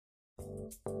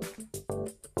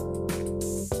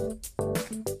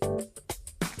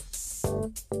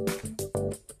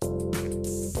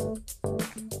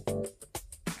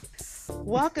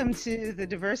Welcome to the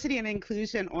Diversity and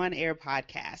Inclusion On Air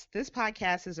podcast. This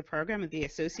podcast is a program of the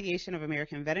Association of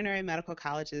American Veterinary Medical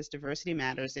Colleges Diversity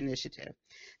Matters Initiative.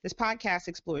 This podcast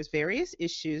explores various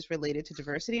issues related to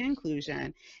diversity and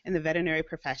inclusion in the veterinary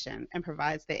profession and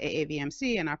provides the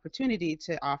AAVMC an opportunity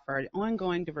to offer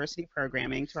ongoing diversity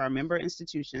programming to our member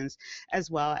institutions as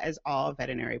well as all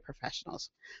veterinary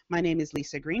professionals. My name is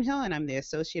Lisa Greenhill, and I'm the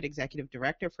Associate Executive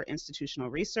Director for Institutional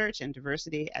Research and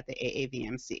Diversity at the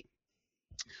AAVMC.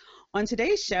 On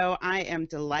today's show, I am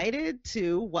delighted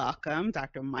to welcome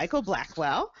Dr. Michael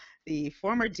Blackwell, the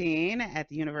former dean at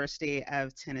the University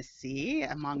of Tennessee,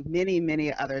 among many,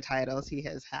 many other titles he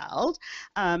has held.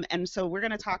 And so we're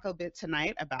going to talk a bit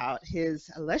tonight about his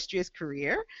illustrious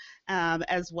career,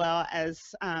 as well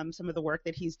as some of the work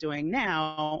that he's doing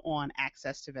now on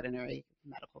access to veterinary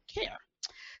medical care.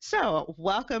 So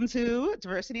welcome to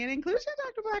Diversity and Inclusion,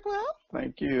 Dr. Blackwell.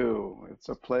 Thank you. It's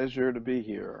a pleasure to be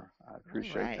here. I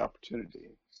appreciate the opportunity.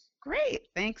 Great.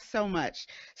 Thanks so much.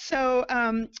 So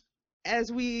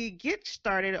as we get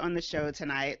started on the show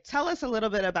tonight, tell us a little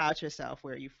bit about yourself.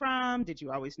 Where are you from? Did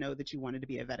you always know that you wanted to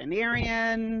be a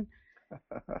veterinarian?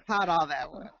 How'd all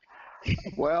that work?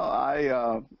 Well,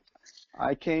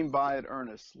 I came by it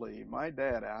earnestly. My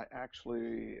dad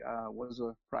actually was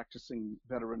a practicing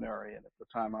veterinarian at the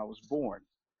time I was born.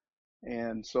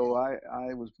 And so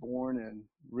I was born and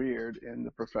reared in the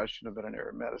profession of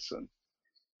veterinary medicine.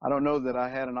 I don't know that I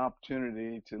had an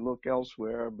opportunity to look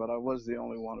elsewhere, but I was the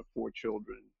only one of 4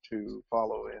 children to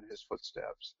follow in his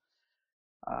footsteps.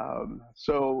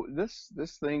 So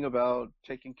this thing about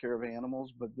taking care of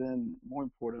animals, but then more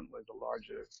importantly, the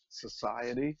larger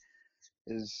society,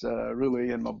 is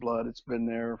really in my blood. It's been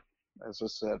there, as I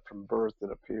said, from birth, it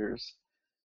appears.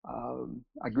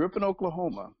 I grew up in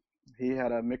Oklahoma. He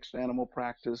had a mixed animal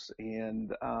practice,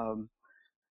 and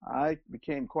I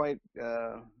became quite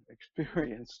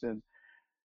experienced in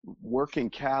working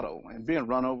cattle and being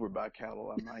run over by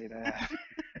cattle, I might add.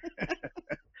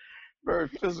 Very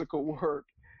physical work,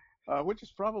 which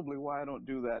is probably why I don't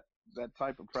do that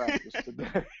type of practice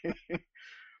today.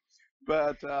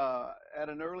 But at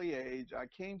an early age, I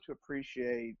came to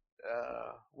appreciate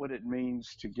what it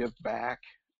means to give back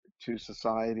to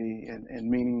society in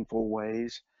meaningful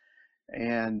ways.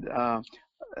 And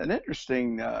an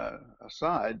interesting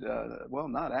aside, well,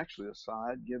 not actually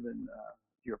aside, given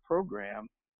your program,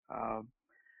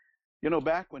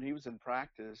 back when he was in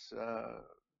practice,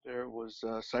 there was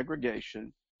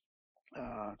segregation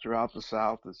throughout the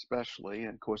South especially,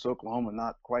 and of course Oklahoma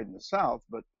not quite in the South,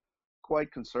 but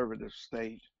quite conservative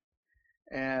state.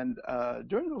 And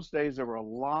during those days, there were a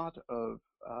lot of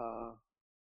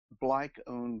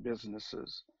Black-owned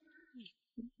businesses.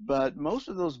 But most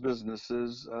of those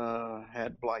businesses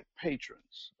had Black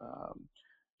patrons.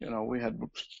 We had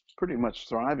pretty much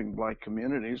thriving Black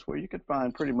communities where you could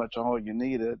find pretty much all you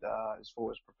needed as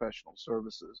far as professional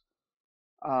services.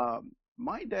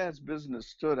 My dad's business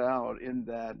stood out in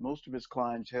that most of his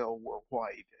clientele were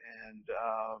white, and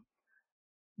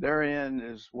therein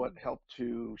is what helped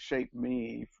to shape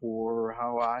me for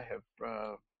how I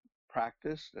have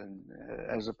practiced and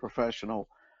as a professional.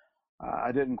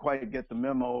 I didn't quite get the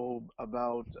memo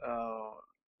about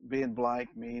being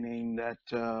Black, meaning that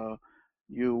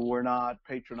you were not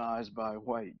patronized by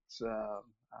whites.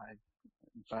 I,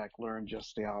 in fact, learned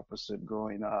just the opposite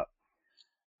growing up.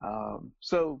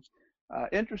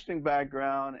 Interesting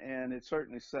background, and it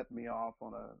certainly set me off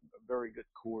on a very good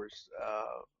course,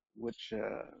 which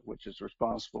is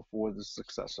responsible for the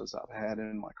successes I've had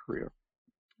in my career.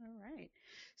 All right.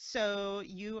 So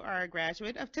you are a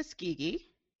graduate of Tuskegee.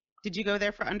 Did you go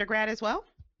there for undergrad as well?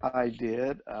 I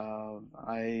did.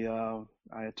 I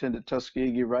attended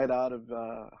Tuskegee right out of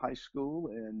high school,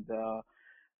 and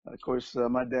of course,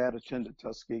 my dad attended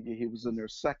Tuskegee. He was in their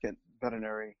second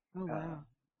veterinary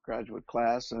graduate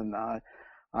class, and I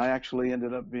actually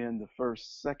ended up being the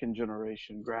first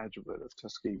second-generation graduate of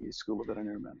Tuskegee School of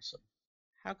Veterinary Medicine.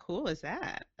 How cool is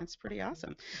that? That's pretty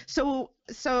awesome. So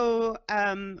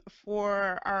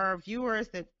for our viewers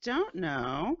that don't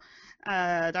know,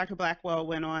 Dr. Blackwell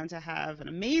went on to have an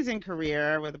amazing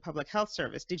career with the Public Health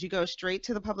Service. Did you go straight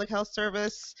to the Public Health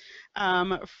Service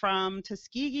from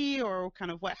Tuskegee, or kind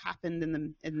of what happened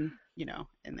in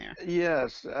there?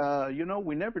 Yes,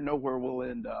 we never know where we'll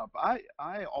end up.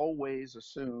 I always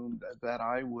assumed that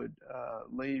I would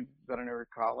leave veterinary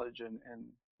college and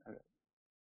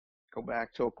go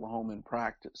back to Oklahoma and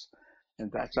practice.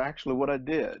 And that's actually what I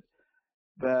did.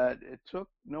 But it took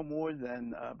no more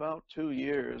than about 2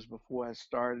 years before I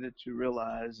started to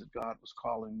realize that God was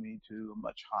calling me to a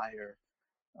much higher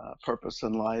purpose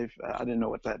in life. I didn't know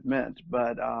what that meant,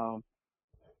 but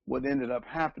what ended up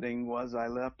happening was I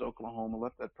left Oklahoma,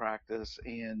 left that practice,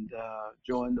 and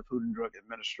joined the Food and Drug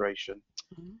Administration,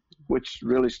 which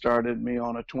really started me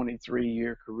on a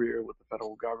 23-year career with the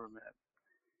federal government.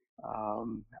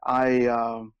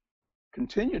 I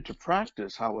continued to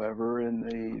practice, however, in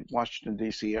the Washington,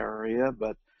 D.C. area,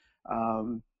 but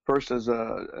first as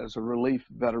a relief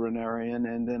veterinarian,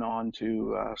 and then on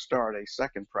to start a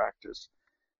second practice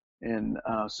in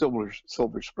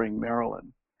Silver Spring,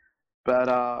 Maryland.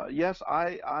 But yes,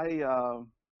 I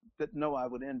didn't know I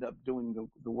would end up doing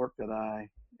the work that I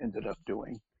ended up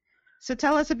doing. So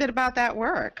tell us a bit about that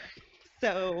work.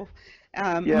 So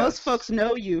most folks Yes,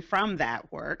 know you from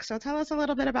that work. So tell us a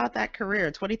little bit about that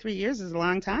career. 23 years is a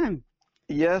long time.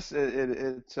 yes,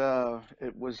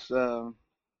 it was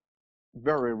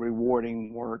very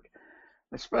rewarding work,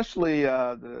 especially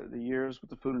the years with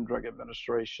the Food and Drug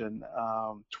Administration.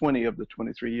 20 of the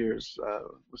 23 years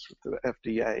was with the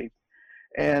FDA,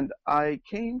 and I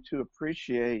came to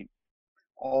appreciate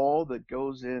all that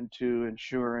goes into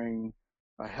ensuring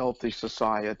a healthy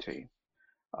society.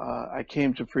 I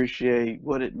came to appreciate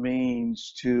what it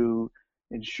means to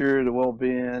ensure the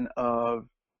well-being of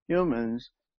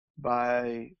humans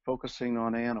by focusing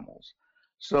on animals.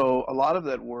 So a lot of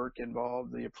that work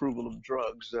involved the approval of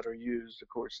drugs that are used, of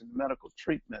course, in medical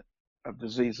treatment of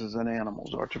diseases in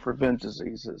animals or to prevent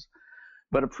diseases.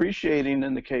 But appreciating,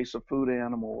 in the case of food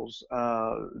animals,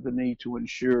 the need to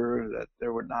ensure that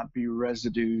there would not be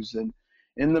residues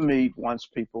in the meat once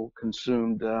people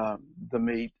consumed the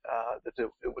meat, that it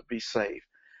would be safe.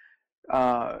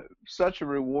 Such a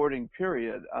rewarding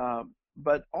period.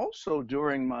 But also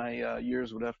during my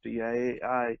years with FDA,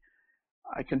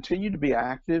 I continued to be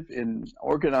active in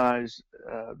organized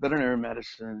veterinary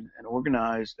medicine and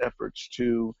organized efforts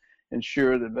to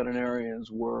ensure that veterinarians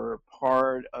were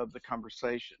part of the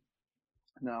conversation.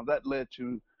 Now, that led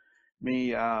to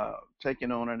me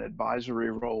taking on an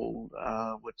advisory role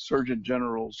with surgeon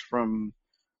generals from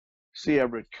C.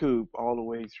 Everett Koop all the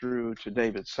way through to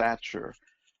David Satcher,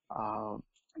 uh,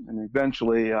 and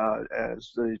eventually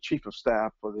as the chief of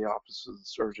staff for the Office of the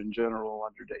Surgeon General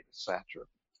under David Satcher.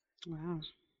 Wow,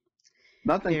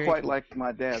 Nothing very quite cool. like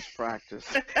my dad's practice.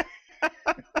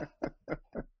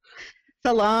 It's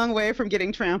a long way from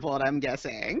getting trampled, I'm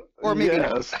guessing. Or maybe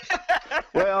not. Yes.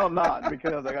 Well, not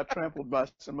because I got trampled by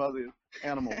some other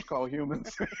animals called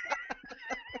humans.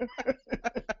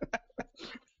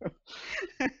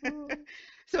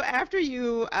 So after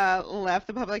you left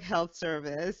the public health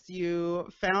service, you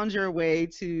found your way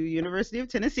to University of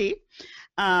Tennessee,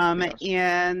 Yes.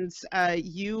 and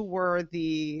you were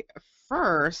the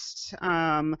first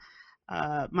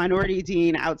minority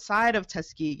dean outside of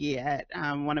Tuskegee at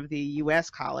one of the U.S.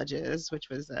 colleges, which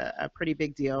was a pretty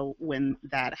big deal when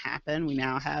that happened. We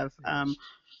now have Yes.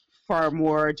 far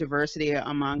more diversity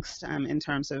amongst in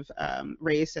terms of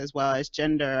race as well as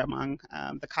gender among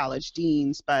the college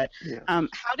deans. But Yes.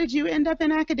 how did you end up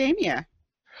in academia?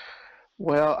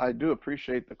 Well, I do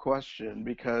appreciate the question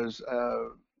because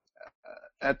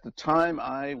at the time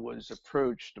I was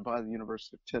approached by the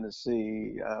University of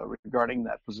Tennessee regarding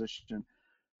that position.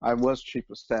 I was chief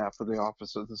of staff for the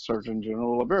Office of the Surgeon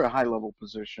General, a very high level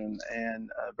position and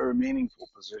a very meaningful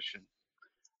position.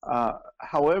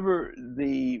 However,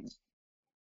 the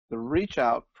reach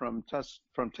out from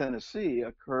Tennessee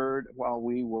occurred while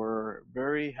we were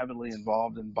very heavily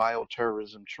involved in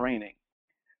bioterrorism training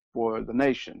for the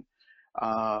nation,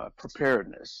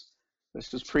 preparedness.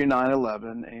 This is pre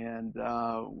 9/11, and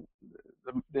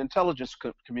the intelligence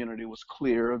community was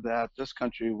clear that this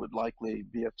country would likely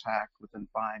be attacked within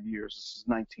 5 years. This is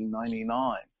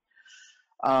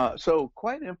 1999. So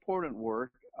quite important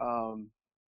work.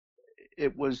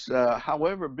 It was,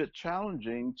 however, a bit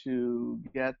challenging to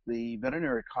get the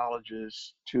veterinary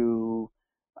colleges to,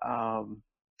 um,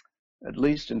 at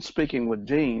least in speaking with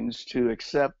deans, to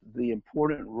accept the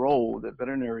important role that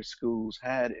veterinary schools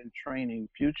had in training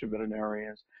future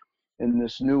veterinarians in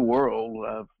this new world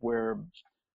of where,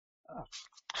 uh,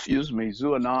 excuse me,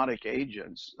 zoonotic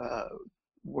agents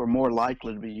were more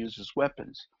likely to be used as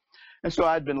weapons. And so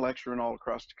I'd been lecturing all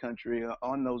across the country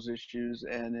on those issues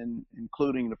and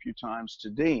including a few times to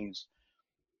deans.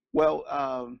 Well,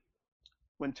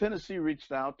 when Tennessee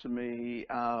reached out to me,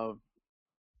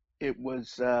 it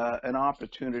was an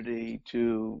opportunity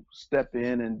to step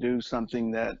in and do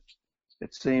something that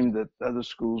it seemed that other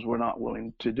schools were not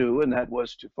willing to do, and that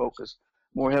was to focus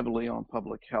more heavily on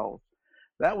public health.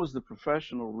 That was the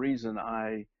professional reason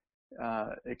I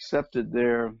accepted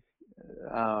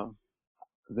uh,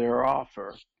 their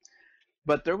offer.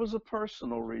 But there was a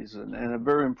personal reason, and a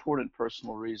very important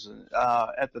personal reason.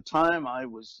 At the time I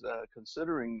was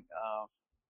considering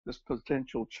this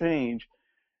potential change,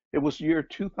 it was year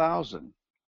 2000.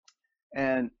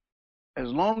 And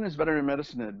as long as veterinary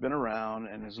medicine had been around,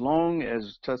 and as long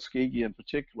as Tuskegee in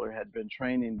particular had been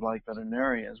training black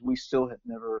veterinarians, we still had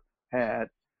never had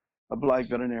a black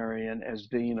veterinarian as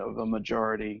dean of a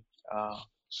majority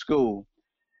school.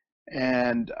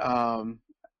 And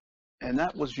and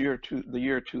that was the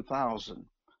year 2000.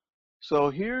 So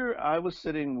here I was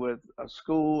sitting with a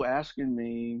school asking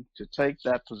me to take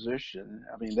that position.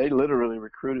 I mean, they literally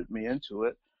recruited me into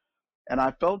it. And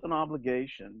I felt an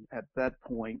obligation at that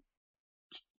point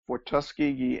for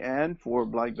Tuskegee and for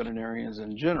black veterinarians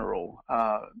in general,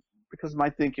 because my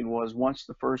thinking was once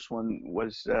the first one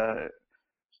was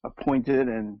appointed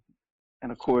and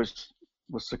of course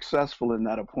was successful in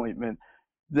that appointment,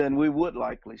 then we would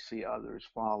likely see others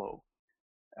follow.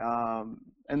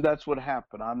 And that's what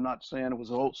happened. I'm not saying it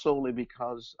was solely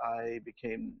because I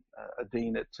became a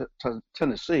dean at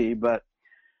Tennessee, but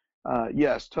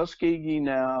yes, Tuskegee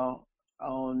now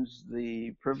owns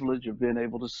the privilege of being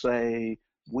able to say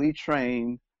we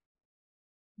trained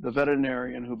the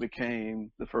veterinarian who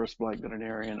became the first black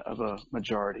veterinarian of a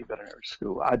majority veterinary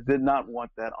school. I did not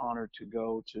want that honor to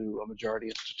go to a majority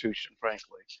institution,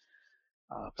 frankly.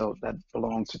 Felt that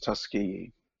belonged to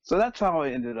Tuskegee. So that's how I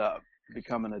ended up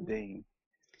becoming a dean,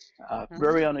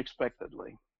 very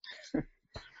unexpectedly.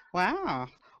 Wow.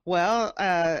 Well,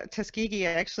 Tuskegee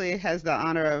actually has the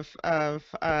honor of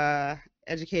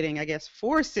educating, I guess,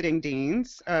 four sitting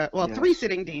deans. Well, Yes. three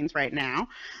sitting deans right now,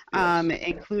 Yes.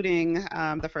 including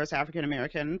the first African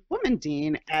American woman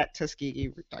dean at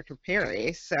Tuskegee, Dr.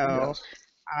 Perry. So, Yes.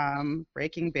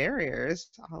 breaking barriers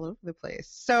all over the place.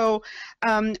 So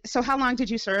how long did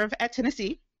you serve at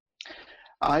Tennessee?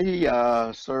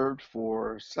 I served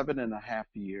for 7.5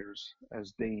 years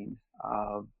as dean,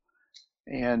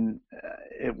 and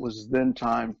it was then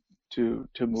time to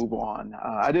move on.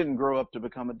 I didn't grow up to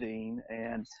become a dean,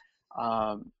 and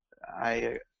um,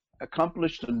 I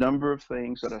accomplished a number of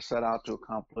things that I set out to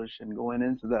accomplish in going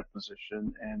into that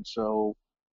position, and so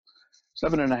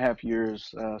 7.5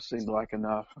 years seemed like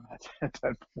enough at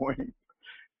that point.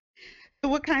 So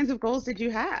what kinds of goals did you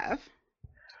have?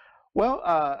 Well,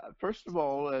 first of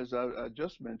all, as I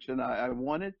just mentioned, I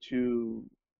wanted to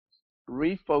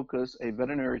refocus a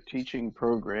veterinary teaching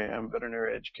program,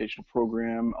 veterinary educational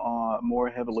program, more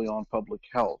heavily on public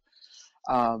health.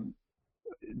 Um,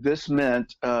 this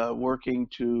meant working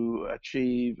to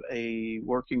achieve a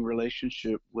working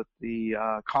relationship with the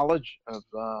College of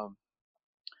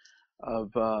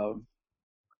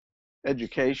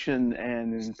Education,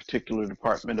 and in particular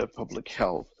Department of Public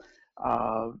Health.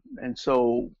 And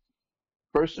so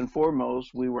first and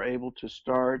foremost, we were able to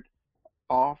start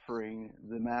offering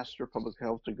the Master of Public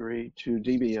Health degree to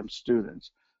DVM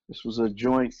students. This was a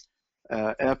joint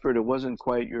effort. It wasn't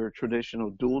quite your traditional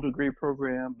dual degree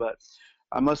program, but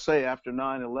I must say after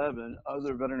 9/11,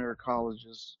 other veterinary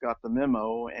colleges got the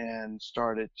memo and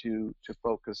started to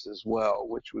focus as well,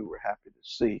 which we were happy to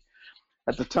see.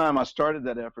 At the time I started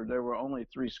that effort, there were only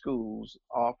 3 schools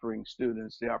offering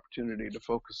students the opportunity to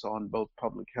focus on both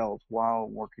public health while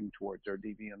working towards their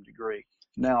DVM degree.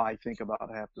 Now I think about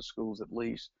half the schools at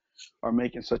least are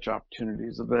making such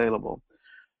opportunities available.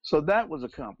 So that was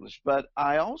accomplished. But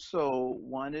I also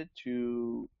wanted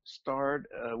to start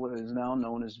what is now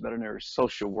known as veterinary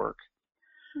social work.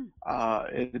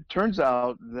 It turns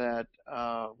out that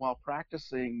while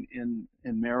practicing in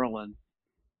Maryland,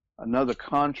 another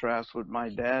contrast with my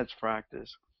dad's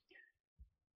practice,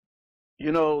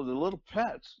 you know, the little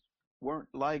pets weren't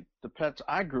like the pets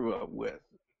I grew up with.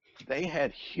 They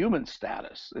had human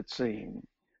status, it seemed,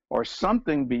 or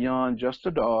something beyond just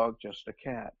a dog, just a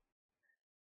cat.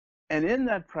 And in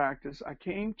that practice, I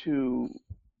came to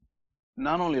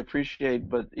not only appreciate,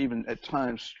 but even at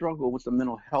times struggle with the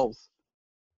mental health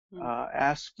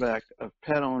aspect of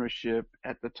pet ownership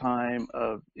at the time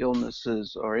of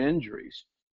illnesses or injuries.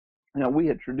 Now, we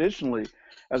had traditionally,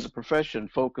 as a profession,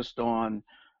 focused on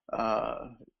uh,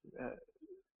 uh,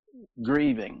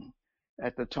 grieving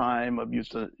at the time of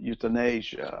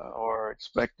euthanasia or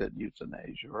expected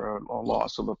euthanasia or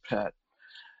loss of a pet.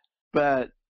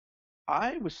 But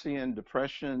I was seeing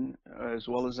depression as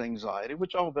well as anxiety,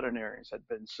 which all veterinarians had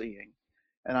been seeing.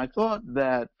 And I thought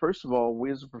that, first of all,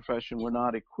 we as a profession were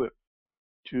not equipped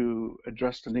to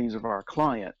address the needs of our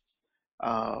client.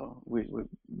 We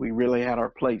really had our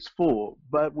plates full,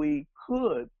 but we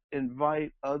could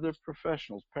invite other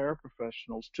professionals,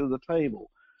 paraprofessionals, to the table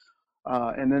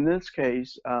And in this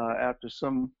case, after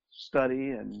some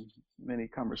study and many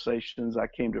conversations, I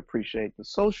came to appreciate the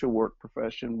social work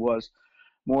profession was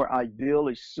more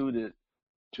ideally suited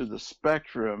to the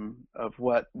spectrum of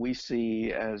what we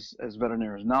see as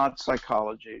veterinarians, not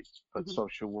psychology, but Mhm.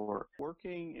 social work.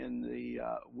 Working in the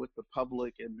with the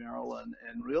public in Maryland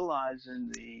and realizing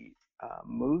the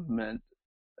movement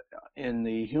in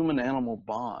the human-animal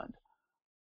bond,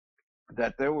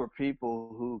 that there were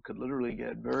people who could literally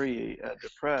get very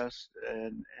depressed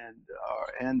and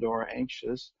or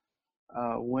anxious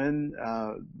when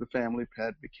the family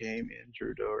pet became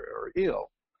injured or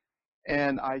ill.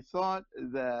 And I thought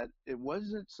that it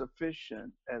wasn't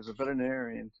sufficient as a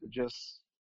veterinarian to just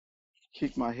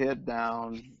keep my head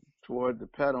down toward the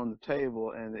pet on the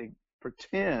table and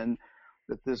pretend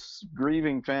that this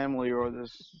grieving family or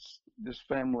this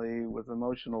family with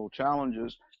emotional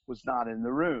challenges was not in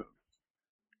the room.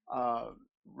 Uh,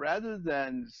 Rather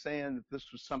than saying that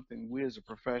this was something we as a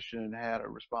profession had a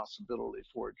responsibility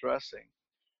for addressing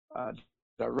uh,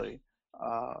 directly,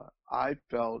 I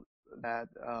felt that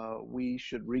we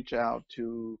should reach out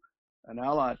to an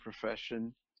allied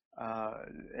profession uh,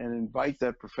 and invite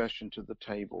that profession to the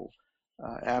table.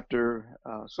 After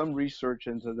some research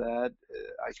into that,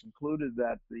 I concluded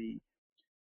that the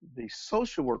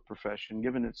social work profession,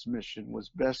 given its mission, was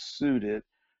best suited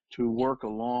to work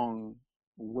along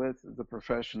with the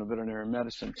profession of veterinary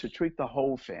medicine to treat the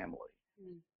whole family.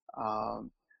 Mm.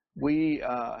 Um, we,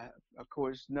 of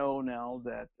course, know now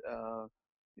that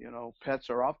pets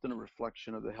are often a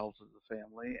reflection of the health of the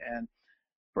family, and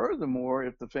furthermore,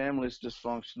 if the family is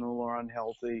dysfunctional or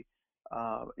unhealthy,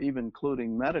 even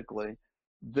including medically,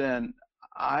 then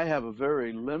I have a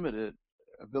very limited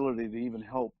ability to even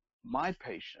help my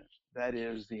patient, that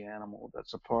is the animal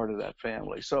that's a part of that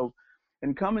family. So,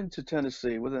 in coming to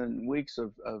Tennessee, within weeks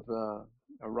of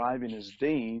arriving as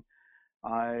dean,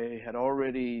 I had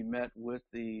already met with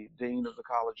the dean of the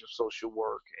College of Social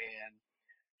Work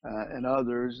and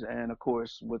others, and of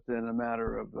course, within a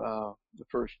matter of the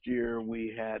first year,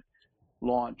 we had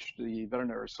launched the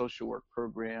veterinary social work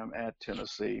program at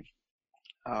Tennessee.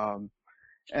 Um,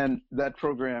 and that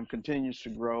program continues to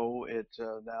grow. It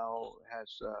now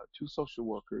has two social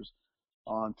workers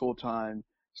on full-time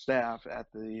staff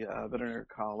at the veterinary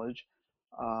college.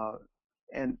 Uh,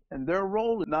 and their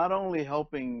role is not only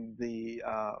helping the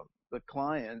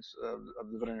clients of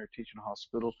the veterinary teaching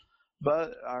hospital,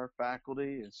 but our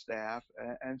faculty and staff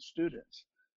and students.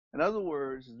 In other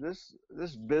words,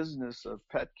 this business of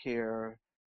pet care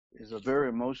is a very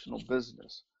emotional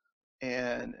business,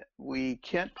 and we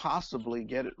can't possibly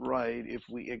get it right if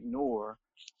we ignore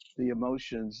the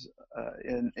emotions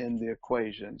in the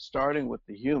equation, starting with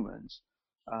the humans,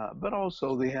 but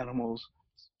also the animals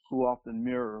who often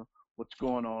mirror what's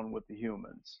going on with the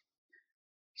humans.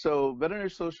 So veterinary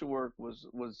social work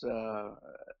was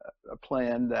a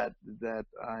plan that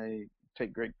I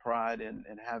take great pride in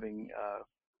having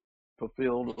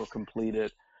fulfilled or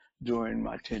completed during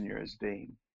my tenure as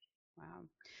dean. Wow.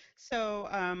 So,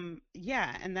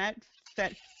 yeah, and that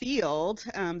field,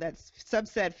 that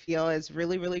subset field is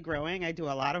really, really growing. I do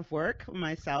a lot of work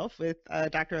myself with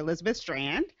Dr. Elizabeth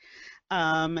Strand,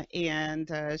 and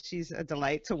she's a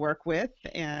delight to work with.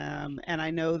 And I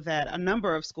know that a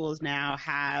number of schools now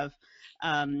have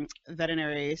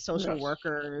veterinary social Yes.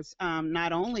 workers,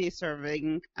 not only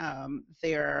serving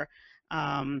their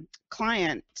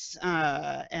clients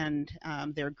and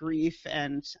their grief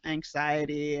and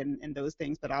anxiety and those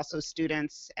things, but also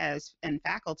students as and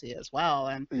faculty as well.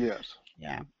 And Yes.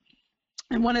 yeah,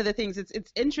 and one of the things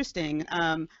it's interesting.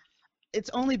 It's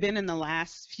only been in the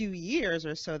last few years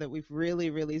or so that we've really,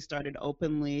 really started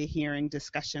openly hearing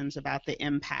discussions about the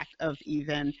impact of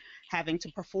even having to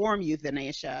perform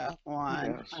euthanasia on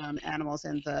Yes. animals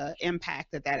and the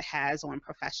impact that that has on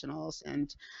professionals,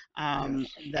 and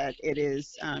Yes. that it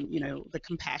is, the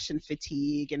compassion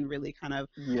fatigue and really kind of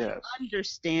Yes.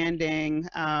 understanding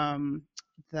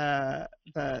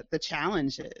the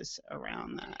challenges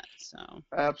around that. So.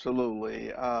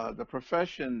 Absolutely.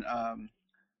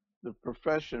 The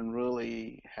profession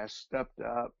really has stepped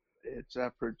up its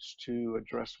efforts to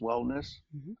address wellness.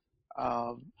 Mhm.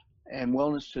 Um, and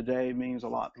wellness today means a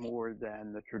lot more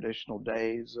than the traditional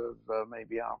days of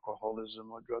maybe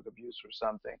alcoholism or drug abuse or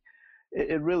something.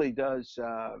 It really does.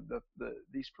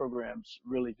 These programs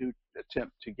really do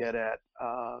attempt to get at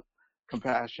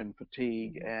compassion,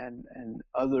 fatigue, and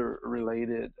other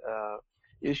related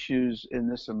issues in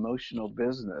this emotional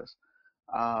business.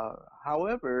 Uh,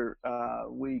 However,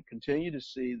 we continue to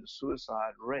see the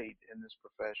suicide rate in this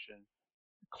profession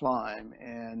climb,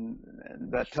 and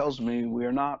that tells me we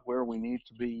are not where we need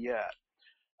to be yet.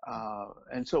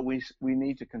 And so we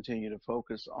need to continue to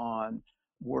focus on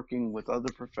working with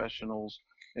other professionals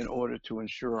in order to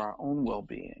ensure our own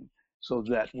well-being, so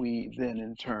that we then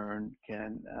in turn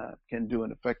can do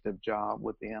an effective job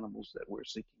with the animals that we're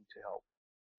seeking to help.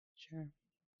 Sure.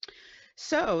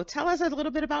 So tell us a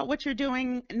little bit about what you're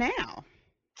doing now.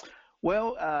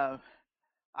 Well,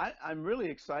 I'm really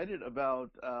excited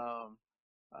about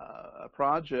a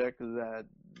project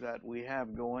that we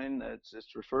have going.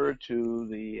 It's referred to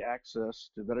the Access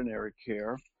to Veterinary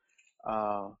Care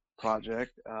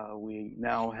project. We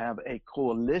now have a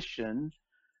coalition,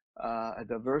 a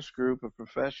diverse group of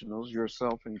professionals,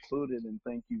 yourself included, and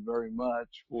thank you very much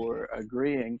for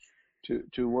agreeing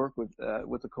to work with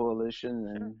the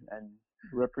coalition and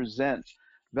represent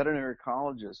veterinary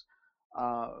colleges.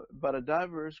 But a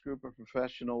diverse group of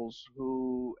professionals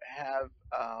who have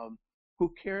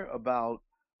who care about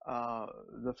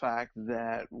the fact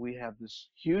that we have this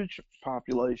huge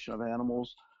population of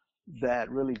animals that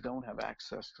really don't have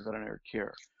access to veterinary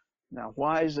care. Now,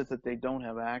 why is it that they don't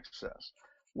have access?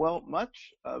 Well,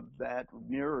 much of that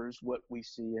mirrors what we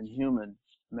see in human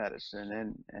medicine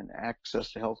and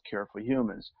access to health care for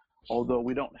humans, although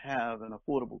we don't have an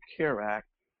Affordable Care Act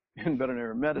in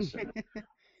veterinary medicine.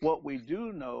 What we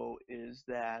do know is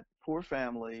that poor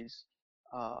families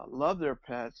love their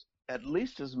pets at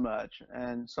least as much,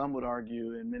 and some would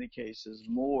argue in many cases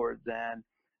more than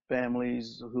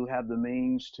families who have the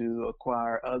means to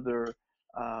acquire other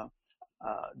uh,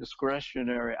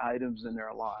 discretionary items in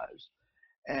their lives.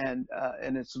 And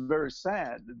it's very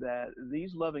sad that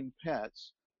these loving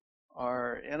pets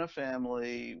are in a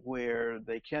family where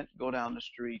they can't go down the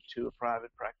street to a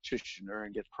private practitioner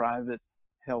and get private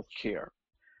health care.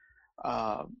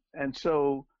 And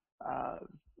so uh,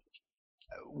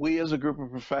 we as a group of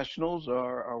professionals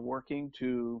are working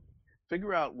to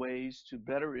figure out ways to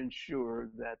better ensure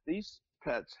that these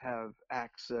pets have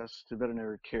access to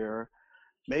veterinary care,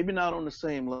 maybe not on the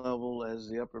same level as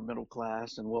the upper middle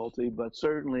class and wealthy, but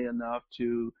certainly enough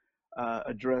to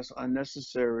address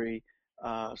unnecessary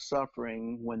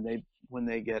suffering when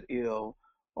they get ill,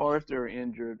 or if they're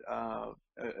injured.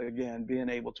 Again, being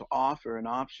able to offer an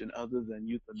option other than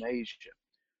euthanasia.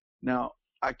 Now,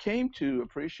 I came to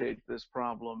appreciate this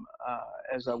problem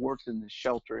as I worked in the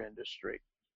shelter industry.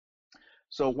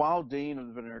 So while dean of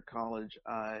the veterinary college,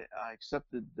 I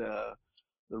accepted the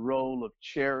role of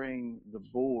chairing the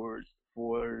board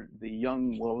for the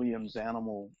Young Williams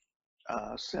Animal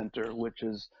Center, which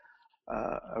is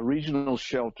a regional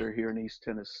shelter here in East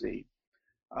Tennessee.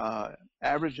 Uh,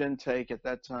 Average intake at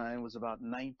that time was about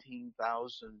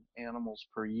 19,000 animals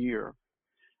per year.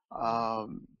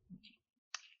 Um,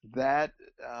 that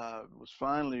was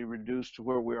finally reduced to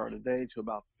where we are today to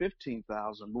about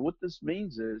 15,000. But what this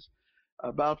means is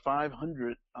about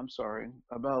 500, I'm sorry,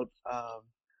 about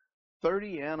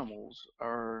 30 animals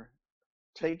are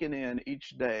taken in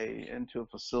each day into a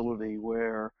facility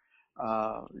where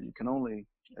you can only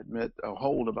admit or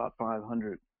hold about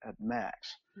 500 at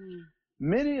max. Mm.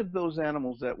 Many of those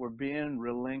animals that were being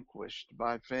relinquished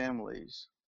by families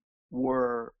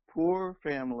were poor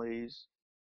families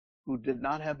who did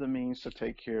not have the means to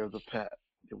take care of the pet.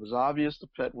 It was obvious the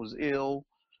pet was ill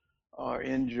or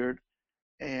injured,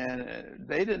 and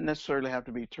they didn't necessarily have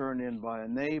to be turned in by a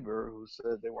neighbor who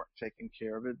said they weren't taking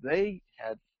care of it. They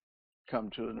had come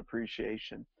to an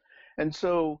appreciation. And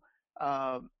so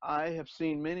I have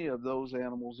seen many of those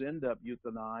animals end up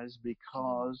euthanized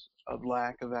because of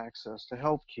lack of access to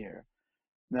health care.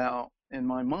 Now, in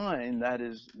my mind, that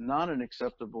is not an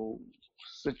acceptable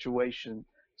situation,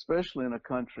 especially in a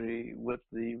country with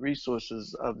the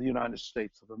resources of the United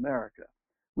States of America.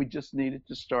 We just needed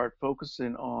to start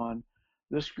focusing on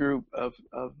this group of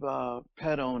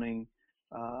pet owning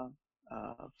uh,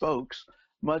 folks,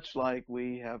 much like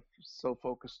we have so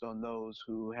focused on those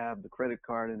who have the credit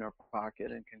card in their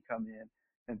pocket and can come in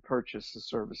and purchase the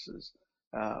services.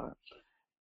 Uh,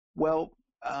 well,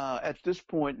 at this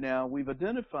point now, we've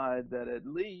identified that at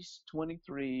least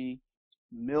 23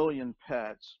 million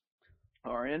pets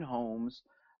are in homes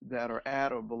that are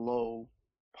at or below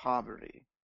poverty,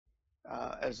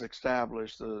 as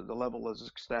established, the level is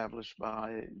established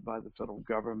by the federal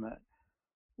government.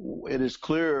 It is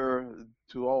clear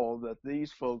to all that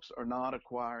these folks are not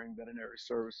acquiring veterinary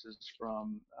services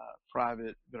from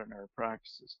private veterinary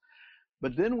practices.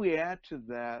 But then we add to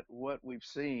that what we've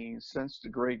seen since the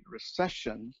Great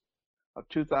Recession of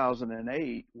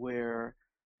 2008, where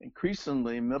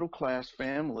increasingly middle class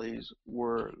families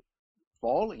were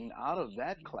falling out of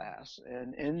that class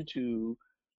and into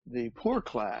the poor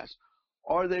class,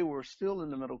 or they were still in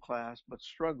the middle class but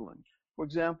struggling. For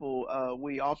example,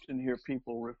 we often hear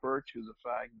people refer to the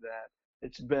fact that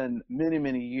it's been many,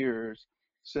 many years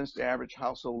since the average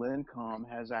household income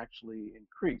has actually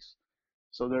increased.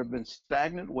 So there have been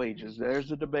stagnant wages.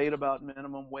 There's a debate about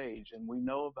minimum wage, and we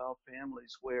know about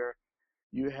families where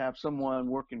you have someone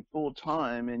working full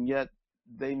time and yet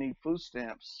they need food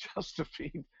stamps just to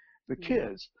feed the Mm.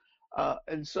 kids.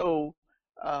 And so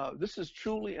this is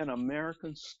truly an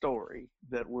American story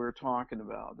that we're talking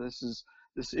about.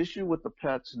 This issue with the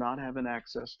pets not having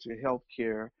access to health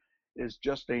care is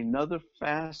just another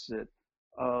facet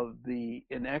of the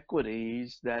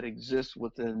inequities that exist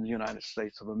within the United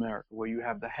States of America, where you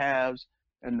have the haves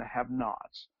and the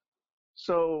have-nots.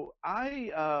 So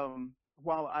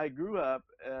while I grew up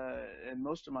and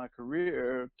most of my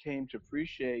career came to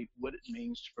appreciate what it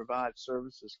means to provide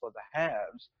services for the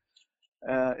haves,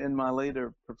 in my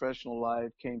later professional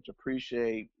life came to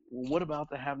appreciate, well, what about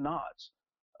the have-nots?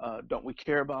 Don't we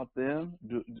care about them?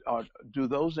 Do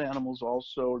those animals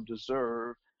also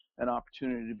deserve an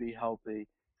opportunity to be healthy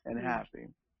and Mm. happy?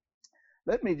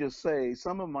 Let me just say,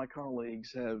 some of my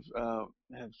colleagues have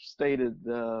stated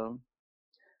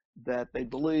that they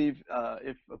believe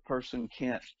if a person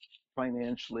can't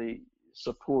financially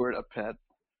support a pet,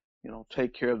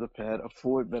 take care of the pet,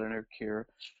 afford veterinary care,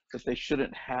 that they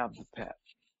shouldn't have the pet.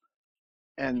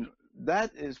 And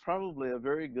that is probably a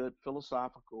very good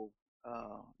philosophical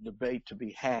debate to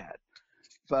be had.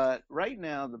 But right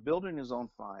now, the building is on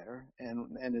fire,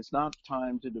 and it's not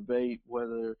time to debate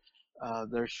whether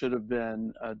there should have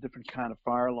been a different kind of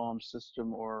fire alarm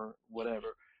system or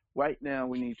whatever. Right now,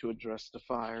 we need to address the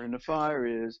fire, and the fire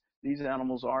is these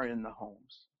animals are in the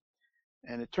homes.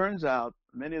 And it turns out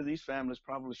many of these families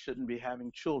probably shouldn't be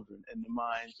having children in the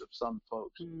minds of some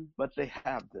folks, Mm. but they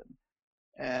have them.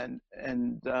 And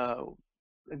and uh,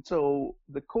 and so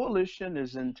the coalition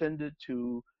is intended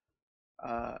to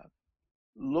uh,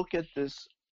 look at this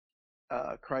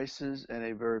crisis in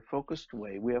a very focused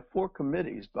way. We have four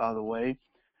committees, by the way,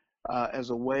 as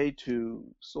a way to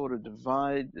sort of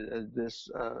divide this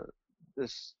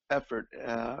effort.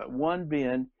 One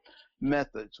being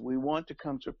methods. We want to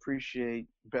come to appreciate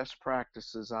best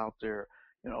practices out there,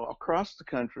 across the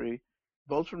country,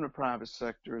 both from the private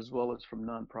sector as well as from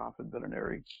nonprofit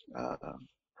veterinary uh,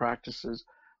 practices.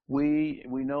 We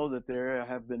know that there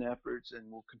have been efforts and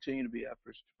will continue to be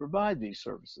efforts to provide these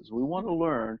services. We want to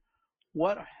learn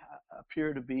what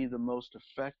appear to be the most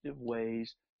effective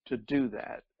ways to do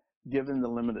that, given the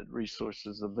limited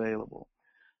resources available.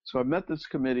 So our methods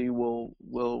committee will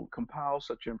compile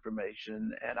such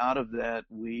information, and out of that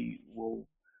we will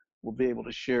be able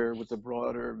to share with the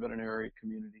broader veterinary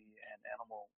community and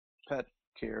animal pet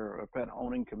care or pet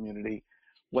owning community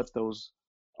what those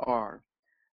are.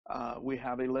 We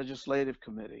have a legislative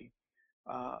committee,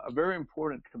 a very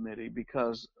important committee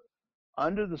because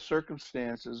under the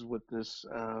circumstances with this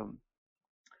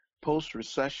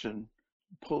post-recession,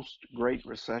 post-Great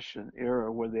Recession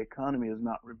era where the economy has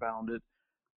not rebounded,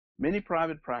 many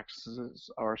private practices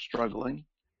are struggling.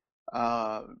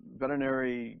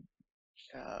 Veterinary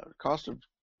cost of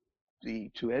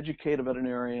to educate a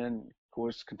veterinarian, of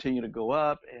course, continue to go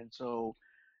up, and so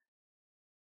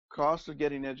cost of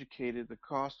getting educated, the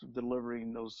cost of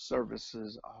delivering those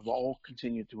services have all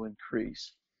continued to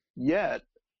increase. Yet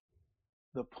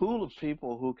the pool of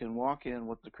people who can walk in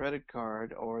with the credit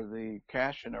card or the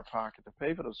cash in their pocket to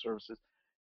pay for those services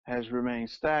has remained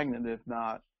stagnant, if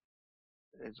not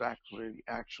is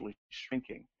actually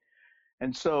shrinking.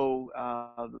 And so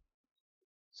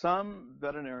some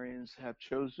veterinarians have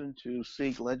chosen to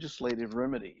seek legislative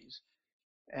remedies.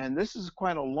 And this is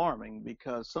quite alarming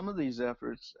because some of these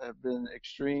efforts have been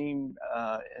extreme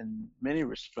in many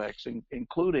respects,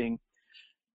 including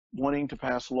wanting to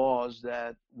pass laws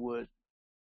that would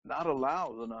not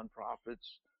allow the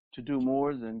nonprofits to do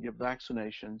more than give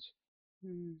vaccinations,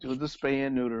 Mm. do the spay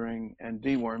and neutering and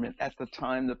deworming at the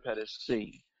time the pet is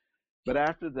seen. But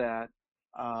after that,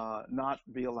 not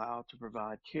be allowed to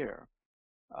provide care.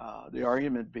 The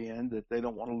argument being that they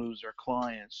don't want to lose their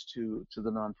clients to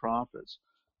the nonprofits.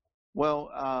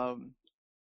 Well,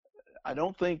 I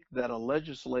don't think that a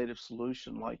legislative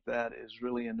solution like that is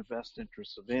really in the best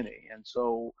interest of any. And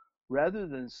so rather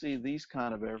than see these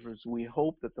kind of efforts, we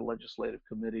hope that the legislative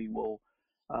committee will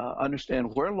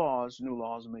understand where new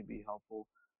laws may be helpful,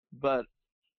 but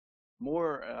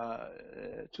more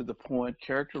to the point,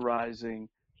 characterizing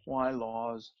why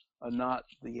laws are not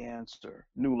the answer.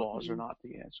 New laws are Mm. not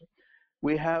the answer.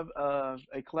 We have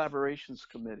a collaborations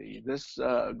committee. This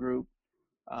group,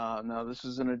 now this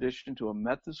is in addition to a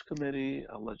methods committee,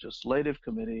 a legislative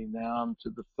committee, now I'm to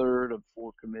the third of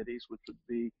four committees, which would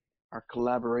be our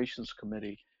collaborations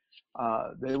committee.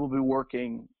 They will be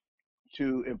working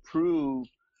to improve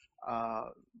uh,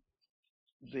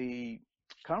 the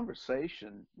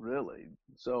conversation, really.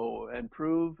 So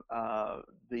improve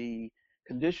the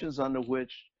conditions under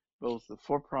which both the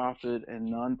for-profit and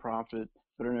non-profit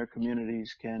veterinary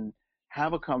communities can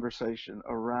have a conversation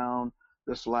around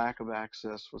this lack of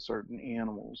access for certain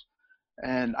animals.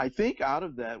 And I think out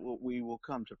of that, what we will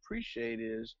come to appreciate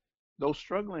is those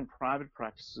struggling private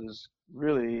practices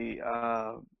really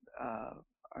are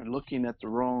looking at the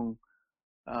wrong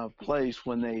place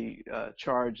when they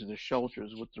charge the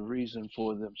shelters with the reason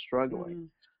for them struggling.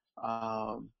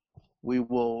 Um, we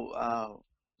will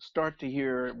start to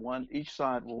hear each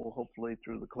side will hopefully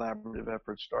through the collaborative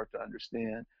efforts start to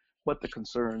understand what the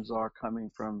concerns are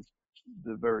coming from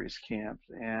the various camps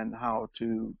and how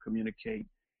to communicate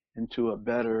into a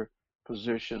better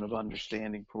position of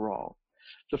understanding for all.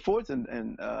 The fourth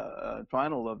and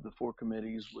final of the four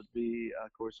committees would be,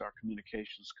 of course, our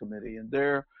communications committee, and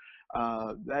there,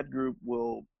 that group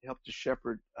will help to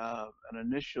shepherd an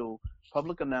initial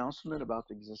public announcement about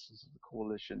the existence of the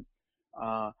coalition,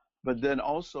 uh, but then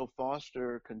also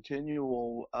foster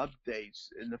continual updates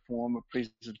in the form of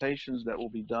presentations that will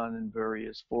be done in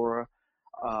various fora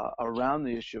around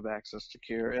the issue of access to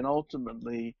care, and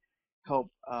ultimately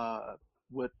help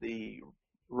with the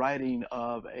writing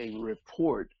of a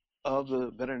report of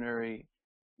the veterinary,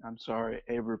 I'm sorry,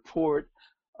 a report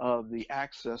of the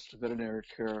Access to Veterinary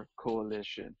Care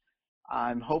Coalition.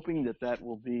 I'm hoping that that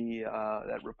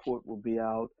report will be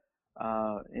out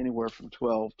anywhere from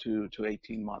 12 to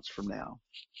 18 months from now.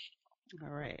 All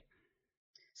right.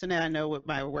 So now I know what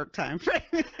my work time frame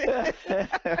is.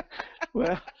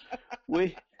 Well,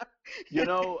 we, you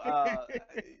know,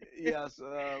 yes,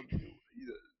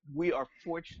 we are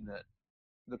fortunate.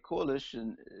 The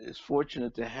coalition is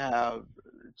fortunate to have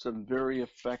some very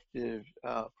effective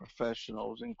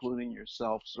professionals, including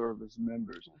yourself, serve as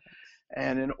members.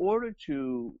 And in order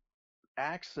to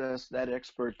access that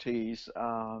expertise,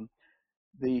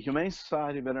 the Humane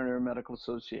Society of Veterinary Medical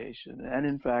Association and,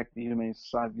 in fact, the Humane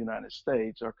Society of the United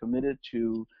States are committed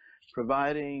to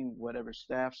providing whatever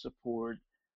staff support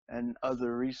and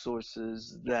other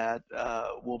resources that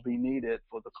will be needed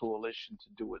for the coalition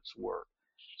to do its work.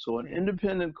 So an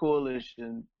independent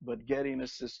coalition, but getting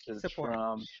assistance Support,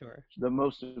 from sure. the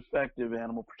most effective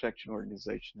animal protection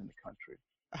organization in the country.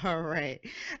 All right.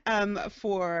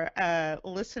 For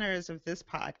listeners of this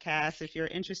podcast, if you're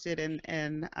interested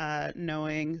in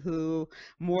knowing who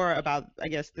more about, I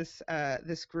guess,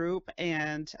 this group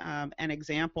and an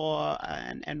example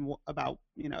about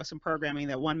some programming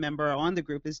that one member on the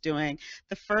group is doing,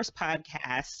 the first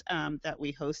podcast that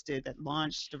we hosted that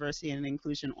launched Diversity and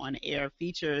Inclusion on Air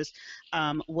features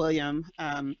William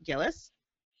Gillis,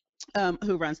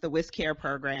 who runs the WisCare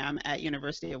program at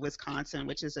University of Wisconsin,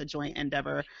 which is a joint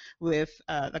endeavor with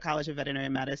the College of Veterinary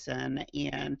Medicine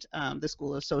and the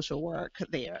School of Social Work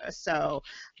there. So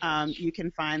you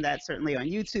can find that certainly on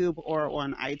YouTube or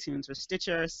on iTunes or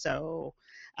Stitcher. So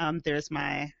there's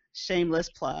my shameless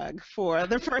plug for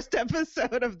the first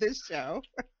episode of this show.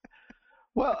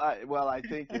 Well, I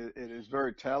think it is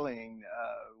very telling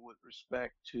with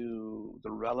respect to the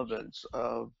relevance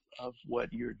of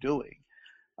what you're doing.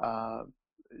 Uh,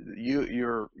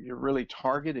 you're really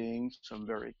targeting some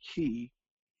very key,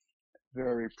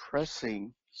 very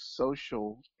pressing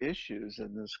social issues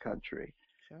in this country.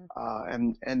 Sure.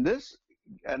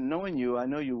 And knowing you, I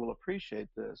know you will appreciate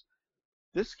this.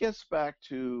 This gets back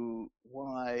to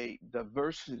why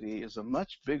diversity is a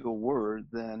much bigger word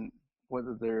than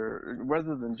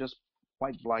rather than just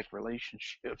white-black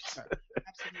relationships. Sure.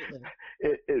 Absolutely.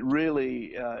 It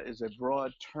really is a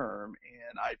broad term,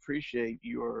 and I appreciate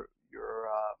your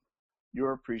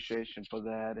appreciation for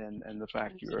that and the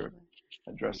fact you're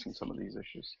addressing some of these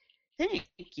issues. Thank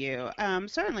you.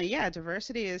 Certainly, yeah,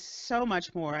 diversity is so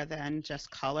much more than just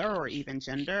color or even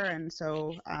gender. And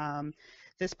so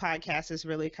this podcast is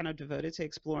really kind of devoted to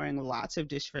exploring lots of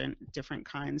different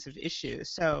kinds of issues.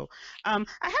 So I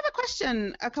have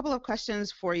a couple of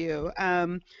questions for you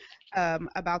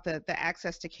about the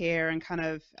access to care and kind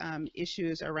of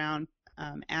issues around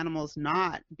animals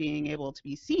not being able to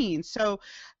be seen. So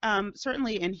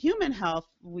certainly in human health,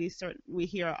 we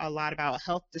hear a lot about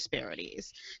health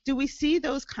disparities. Do we see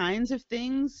those kinds of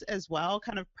things as well,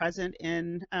 kind of present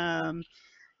in?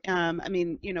 I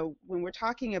mean, when we're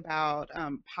talking about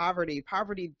poverty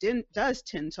does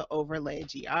tend to overlay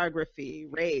geography,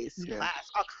 race, Yes. class,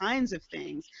 all kinds of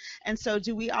things. And so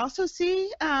do we also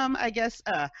see, I guess,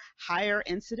 a higher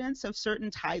incidence of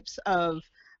certain types of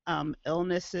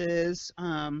illnesses,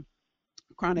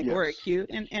 chronic or Yes. acute,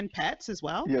 in pets as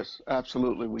well? Yes,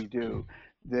 absolutely, we do.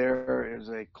 There is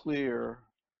a clear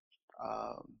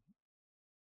um,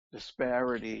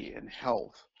 disparity in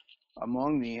health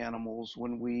among the animals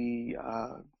when we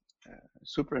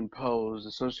superimpose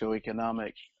the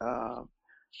socioeconomic uh,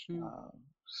 Mm. uh,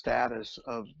 status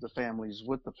of the families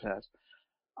with the pets.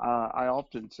 I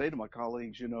often say to my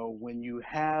colleagues, when you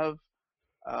have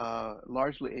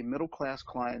largely a middle class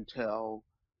clientele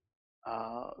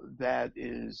uh, that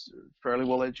is fairly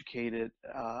well educated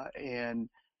and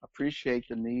appreciate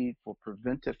the need for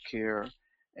preventive care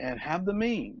and have the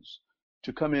means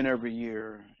to come in every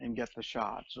year and get the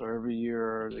shots or every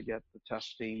year to get the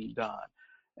testing done.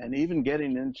 And even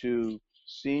getting into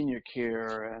senior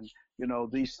care and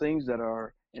these things that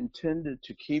are intended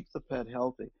to keep the pet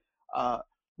healthy. Uh,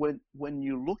 when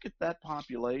you look at that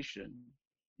population,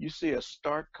 you see a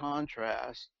stark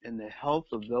contrast in the health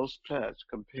of those pets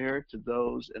compared to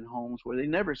those in homes where they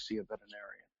never see a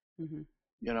veterinarian. Hmm.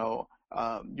 You know,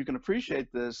 you can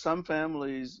appreciate this. Some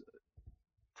families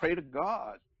pray to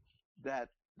God that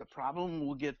the problem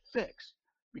will get fixed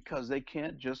because they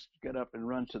can't just get up and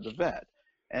run to the vet.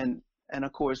 And and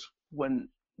of course, when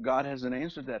God hasn't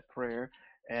answered that prayer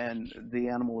and the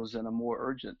animal is in a more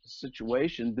urgent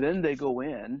situation, then they go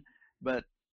in. But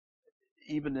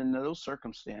even in those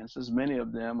circumstances, many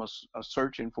of them are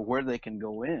searching for where they can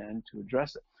go in to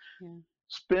address it. Yeah.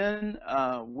 Spend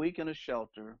a week in a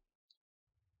shelter,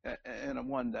 and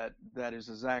one that is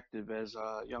as active as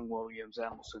Young Williams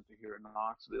Animal Center here in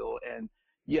Knoxville. And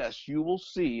yes, you will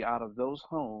see out of those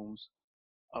homes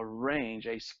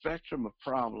a spectrum of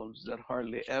problems that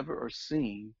hardly ever are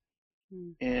seen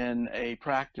Mm. in a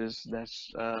practice that's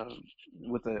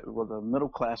with a middle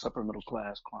class, upper middle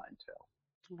class clientele.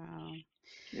 Wow.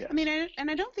 I mean, Yes, and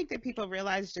I don't think that people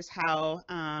realize just how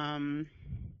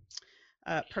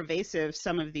pervasive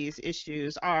some of these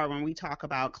issues are when we talk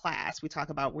about class. We talk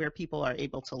about where people are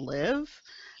able to live,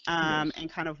 yes, and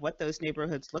kind of what those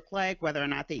neighborhoods look like, whether or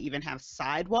not they even have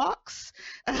sidewalks,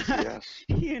 yes,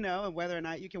 and whether or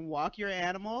not you can walk your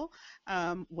animal,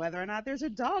 whether or not there's a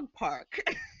dog park.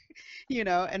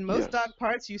 And most dog yes.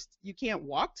 parks you can't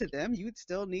walk to them. You'd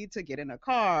still need to get in a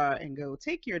car and go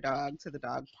take your dog to the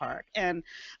dog park. And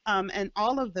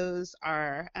all of those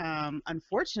are,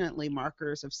 unfortunately,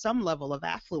 markers of some level of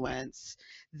affluence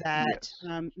that,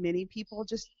 Yes, many people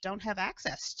just don't have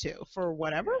access to for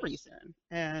whatever yes. reason.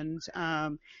 And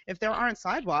if there aren't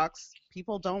sidewalks,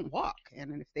 people don't walk,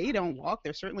 and if they don't walk,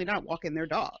 they're certainly not walking their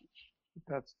dog.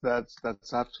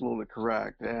 That's absolutely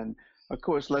correct. And of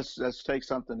course, let's take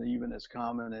something even as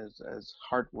common as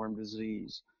heartworm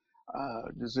disease,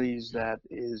 disease that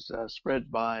is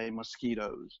spread by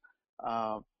mosquitoes.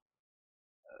 Uh,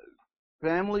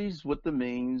 Families with the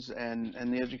means and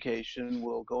the education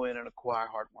will go in and acquire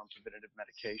heartworm preventative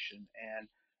medication, and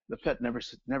the pet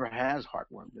never has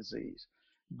heartworm disease.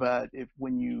 But if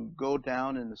when you go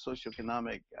down in the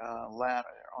socioeconomic ladder,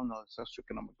 on the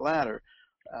socioeconomic ladder,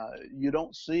 you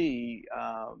don't see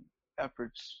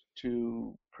efforts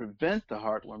to prevent the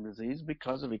heartworm disease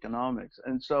because of economics.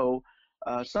 And so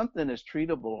something as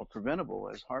treatable or preventable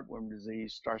as heartworm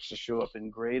disease starts to show up in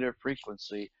greater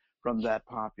frequency from that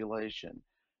population.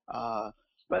 Uh,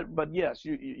 but yes,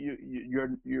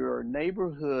 your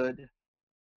neighborhood,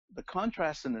 the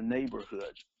contrast in the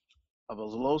neighborhood of a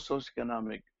low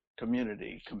socioeconomic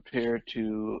community compared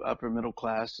to upper middle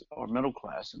class or middle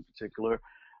class in particular,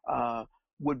 uh,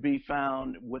 would be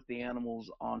found with the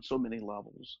animals on so many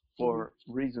levels Hmm. for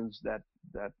reasons that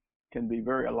can be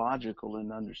very illogical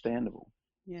and understandable.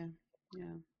 Yeah,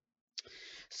 yeah.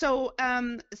 So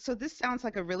this sounds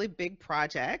like a really big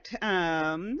project,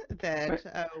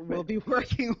 that we'll be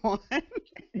working on.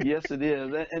 Yes, it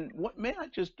is. And what may I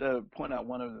just point out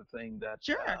one other thing that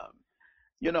Sure.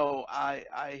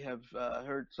 I have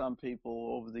heard some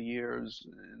people over the years,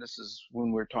 and this is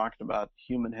when we're talking about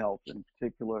human health in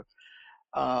particular,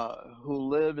 who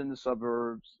live in the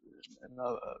suburbs, in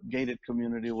a gated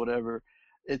community, whatever.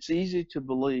 It's easy to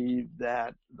believe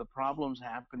that the problems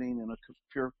happening in a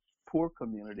pure poor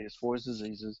community as far as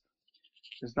diseases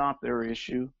is not their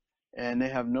issue, and they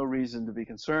have no reason to be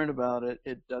concerned about it.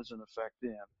 It doesn't affect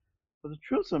them. But the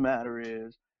truth of the matter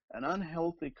is, an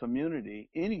unhealthy community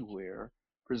anywhere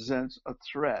presents a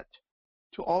threat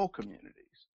to all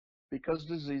communities because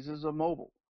diseases are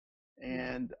mobile. Mm.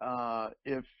 And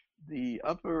if the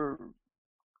upper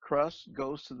crust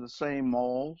goes to the same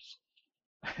malls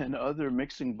and other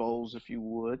mixing bowls, if you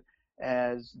would,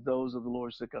 as those of the lower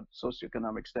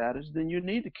socioeconomic status, then you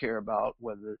need to care about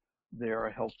whether they're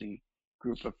a healthy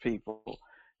group of people.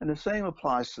 And the same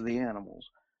applies to the animals.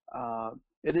 Uh,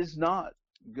 it is not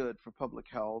good for public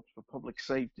health, for public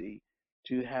safety,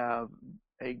 to have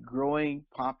a growing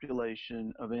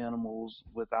population of animals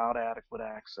without adequate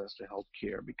access to health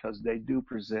care because they do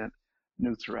present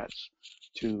new threats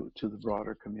to the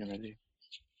broader community.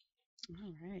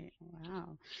 All right.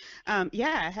 Wow.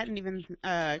 Yeah, I hadn't even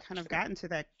kind of gotten to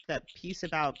that piece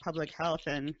about public health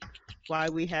and why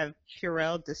we have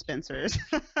Purell dispensers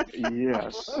all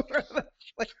Yes. over the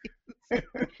place.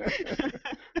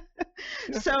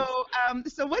 So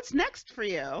what's next for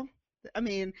you? I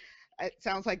mean, it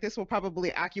sounds like this will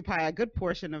probably occupy a good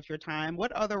portion of your time.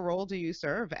 What other role do you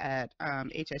serve at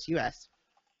HSUS?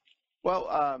 Well,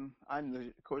 I'm the,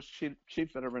 of course,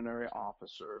 chief veterinary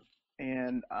officer,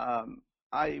 and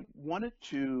I wanted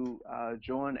to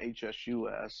join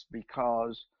HSUS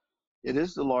because it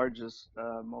is the largest,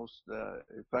 most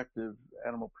effective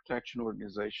animal protection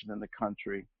organization in the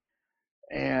country.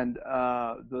 And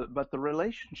but the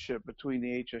relationship between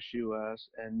the HSUS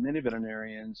and many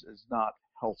veterinarians is not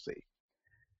healthy.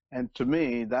 And to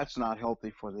me, that's not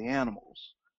healthy for the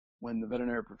animals when the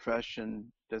veterinary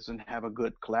profession doesn't have a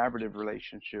good collaborative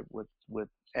relationship with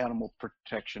animal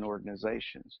protection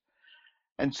organizations.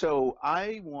 And so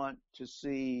I want to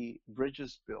see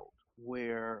bridges built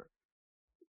where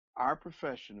our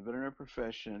profession, the veterinary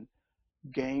profession,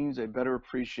 gains a better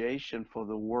appreciation for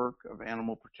the work of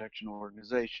animal protection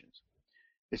organizations.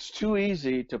 It's too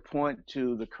easy to point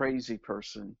to the crazy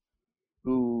person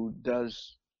who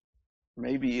does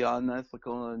maybe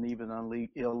unethical and even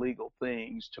illegal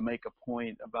things to make a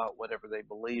point about whatever they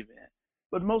believe in.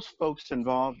 But most folks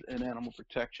involved in animal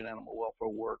protection, animal welfare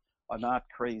work are not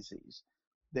crazies.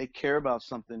 They care about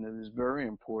something that is very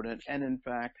important and, in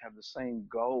fact, have the same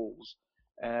goals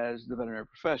as the veterinary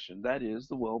profession. That is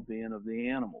the well-being of the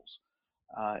animals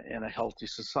in a healthy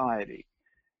society.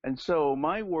 And so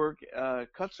my work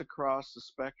cuts across the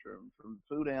spectrum from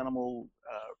food animal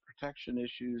protection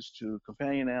issues to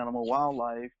companion animal,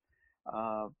 wildlife,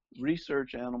 uh,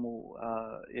 research animal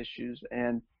issues.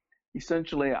 And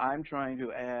essentially, I'm trying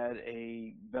to add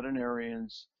a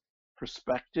veterinarian's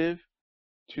perspective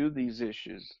to these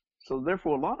issues. So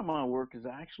therefore, a lot of my work is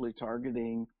actually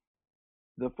targeting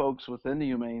the folks within the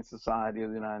Humane Society of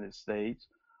the United States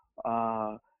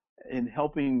uh, in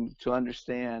helping to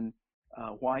understand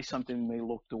why something may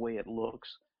look the way it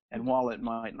looks. And while it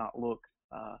might not look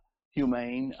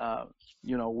humane,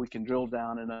 we can drill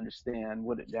down and understand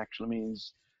what it actually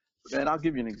means. And I'll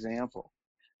give you an example.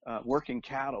 Working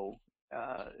cattle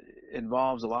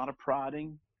involves a lot of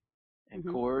prodding and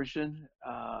Hmm. coercion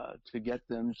to get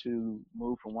them to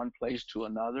move from one place to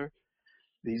another.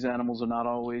 These animals are not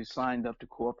always signed up to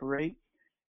cooperate.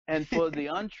 And for the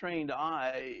untrained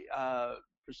eye,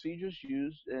 procedures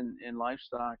used in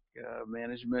livestock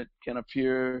management can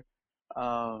appear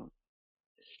uh,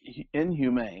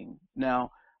 inhumane.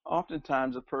 Now,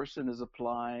 oftentimes a person is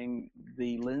applying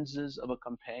the lenses of a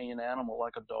companion animal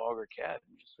like a dog or cat.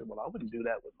 And you say, well, I wouldn't do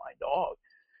that with my dog.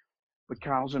 But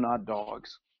cows are not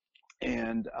dogs.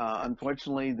 And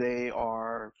unfortunately, they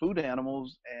are food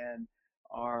animals and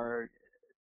are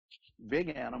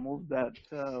big animals that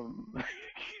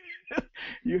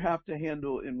you have to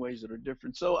handle in ways that are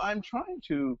different. So I'm trying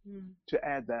to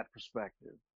add that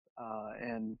perspective,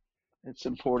 and it's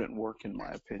important work in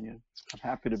my opinion. I'm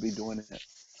happy to be doing it.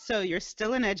 So you're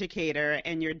still an educator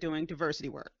and you're doing diversity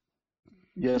work.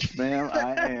 Yes, ma'am,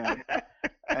 I am,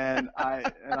 and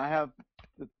I have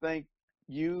to thank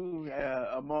you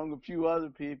among a few other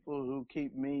people who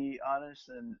keep me honest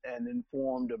and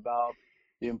informed about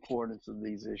the importance of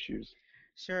these issues.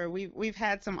 Sure, we've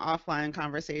had some offline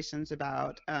conversations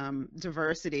about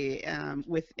diversity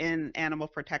within animal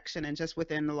protection and just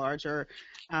within the larger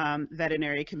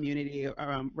veterinary community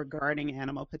regarding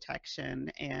animal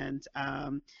protection. And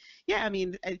yeah, I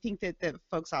mean, I think that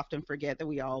folks often forget that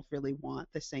we all really want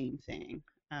the same thing,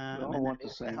 We all and that want the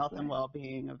is the same health and thing.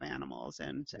 well-being of animals.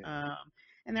 Yeah.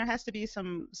 And there has to be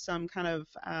some kind of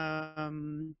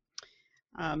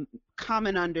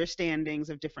common understandings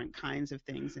of different kinds of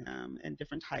things and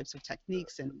different types of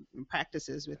techniques and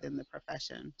practices within the Yes.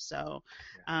 profession. So,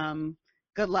 Yes. um,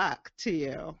 good luck to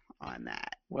you on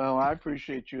that. Well, I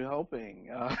appreciate you helping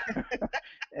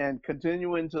and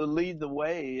continuing to lead the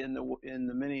way in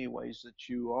the many ways that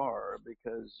you are,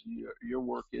 because your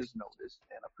work is noticed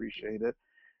and appreciated.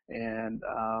 And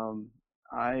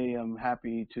I am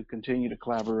happy to continue to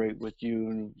collaborate with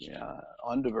you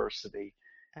on diversity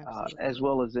as Absolutely.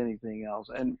 well as anything else.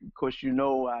 And of course,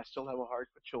 I still have a heart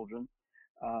for children.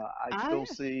 I Ah, still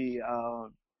yes. see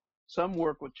some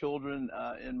work with children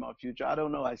in my future. I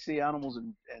don't know. I see animals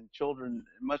and children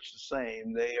much the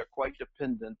same. They are quite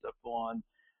dependent upon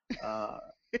uh,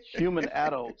 human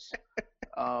adults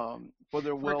for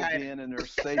their For guidance. well-being and their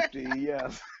safety.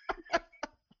 Yes,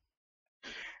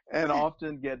 and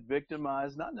often get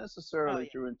victimized, not Oh, necessarily yeah.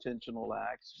 through intentional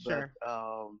acts, but Sure.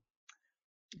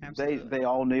 Absolutely. they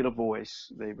all need a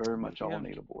voice. They very They much all do.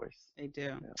 need a voice. They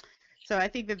do. Yeah. So I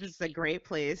think that this is a great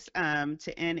place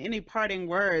to end. Any parting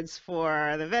words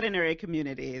for the veterinary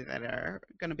community that are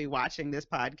going to be watching this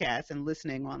podcast and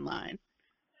listening online?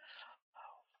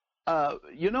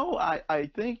 I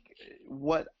think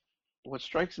what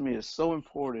strikes me as so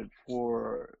important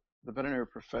for the veterinary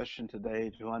profession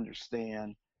today to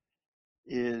understand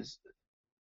is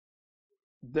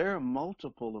there are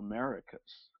multiple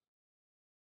Americas.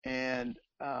 And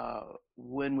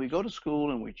when we go to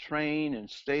school and we train in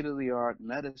state-of-the-art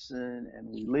medicine and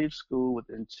we leave school with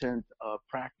the intent of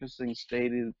practicing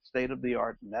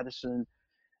state-of-the-art medicine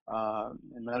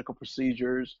and medical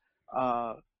procedures,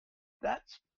 uh,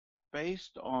 that's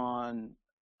based on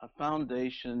a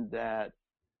foundation that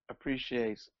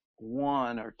appreciates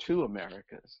one or two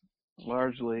Americas,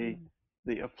 largely Mm.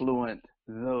 the affluent,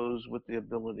 those with the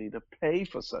ability to pay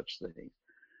for such things.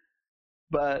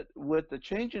 But with the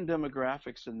change in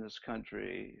demographics in this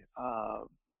country,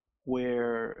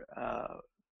 where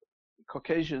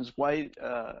Caucasians, white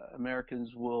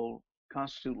Americans will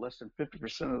constitute less than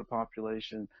 50% of the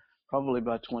population, probably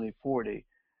by 2040,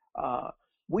 uh,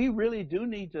 we really do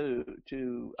need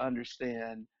to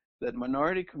understand that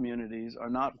minority communities are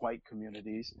not white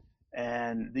communities,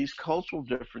 and these cultural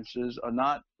differences are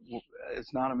not.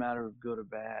 It's not a matter of good or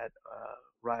bad,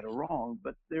 right or wrong,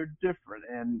 but they're different,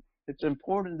 and it's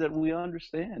important that we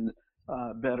understand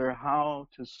better how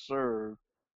to serve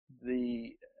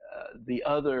the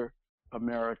other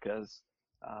Americas,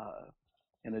 uh,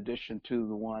 in addition to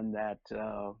the one that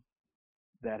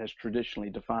has traditionally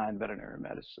defined veterinary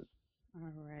medicine.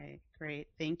 All right, great.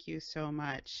 Thank you so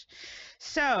much.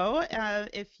 So,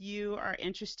 if you are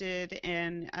interested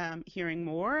in hearing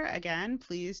more, again,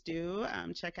 please do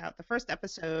check out the first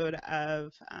episode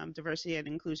of Diversity and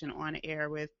Inclusion on Air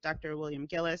with Dr. William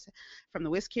Gillis from the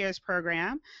WISCARES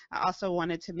program. I also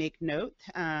wanted to make note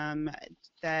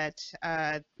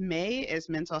that May is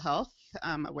Mental Health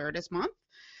Awareness Month.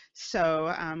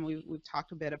 So we've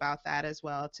talked a bit about that as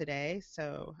well today.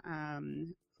 So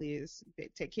please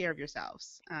take care of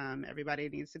yourselves. Everybody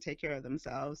needs to take care of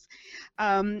themselves.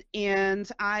 And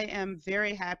I am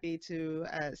very happy to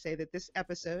say that this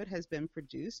episode has been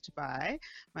produced by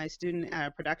my student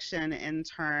production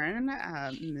intern,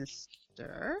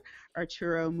 Mr.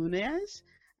 Arturo Munez.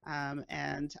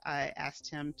 And I asked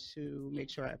him to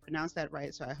make sure I pronounced that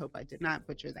right, so I hope I did not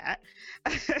butcher that.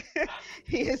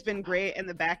 He has been great in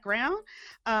the background.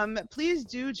 Please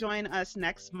do join us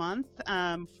next month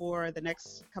for the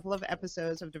next couple of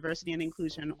episodes of Diversity and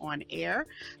Inclusion on Air.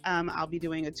 I'll be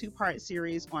doing a two-part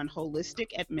series on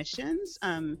holistic admissions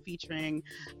featuring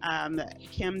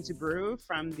Kim DeBrew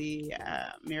from the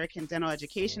American Dental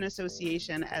Education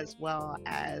Association, as well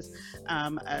as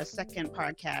a second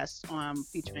podcast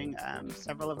featuring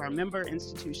several of our member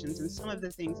institutions and some of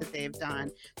the things that they've done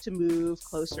to move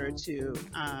closer to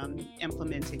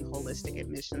implementing holistic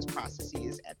admissions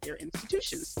processes at their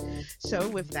institutions. So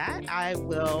with that, I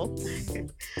will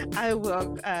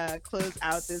close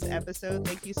out this episode.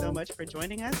 Thank you so much for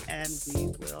joining us, and we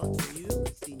will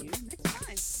see you next time.